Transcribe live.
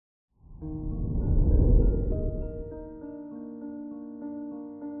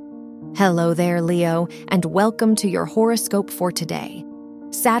Hello there, Leo, and welcome to your horoscope for today,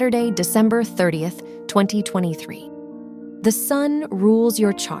 Saturday, December 30th, 2023. The sun rules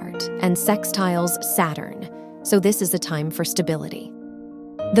your chart and sextiles Saturn, so this is a time for stability.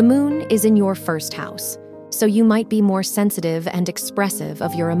 The moon is in your first house, so you might be more sensitive and expressive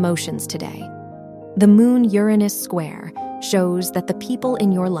of your emotions today. The Moon-Uranus square shows that the people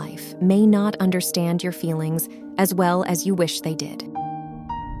in your life may not understand your feelings as well as you wish they did.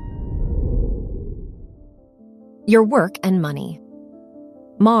 Your work and money.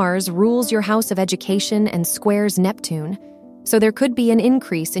 Mars rules your house of education and squares Neptune, so there could be an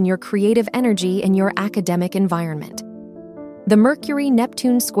increase in your creative energy in your academic environment. The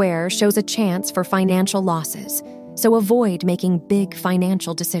Mercury-Neptune square shows a chance for financial losses, so avoid making big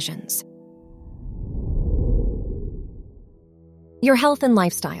financial decisions. Your health and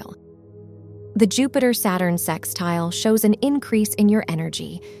lifestyle. The Jupiter-Saturn sextile shows an increase in your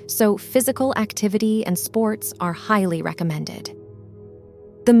energy, so physical activity and sports are highly recommended.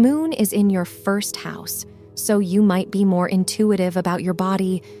 The moon is in your first house, so you might be more intuitive about your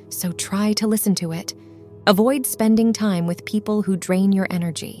body, so try to listen to it. Avoid spending time with people who drain your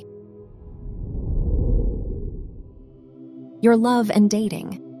energy. Your love and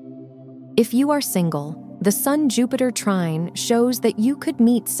dating. If you are single, the Sun-Jupiter trine shows that you could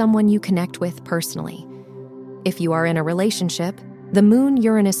meet someone you connect with personally. If you are in a relationship, the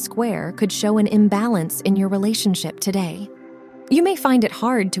Moon-Uranus square could show an imbalance in your relationship today. You may find it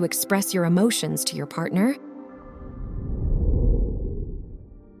hard to express your emotions to your partner.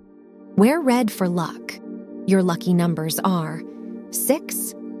 Wear red for luck. Your lucky numbers are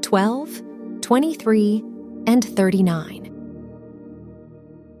 6, 12, 23, and 39.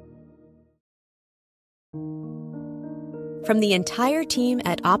 From the entire team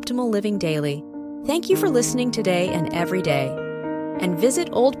at Optimal Living Daily, thank you for listening today and every day. And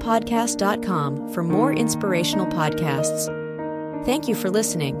visit oldpodcast.com for more inspirational podcasts. Thank you for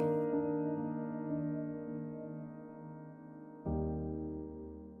listening.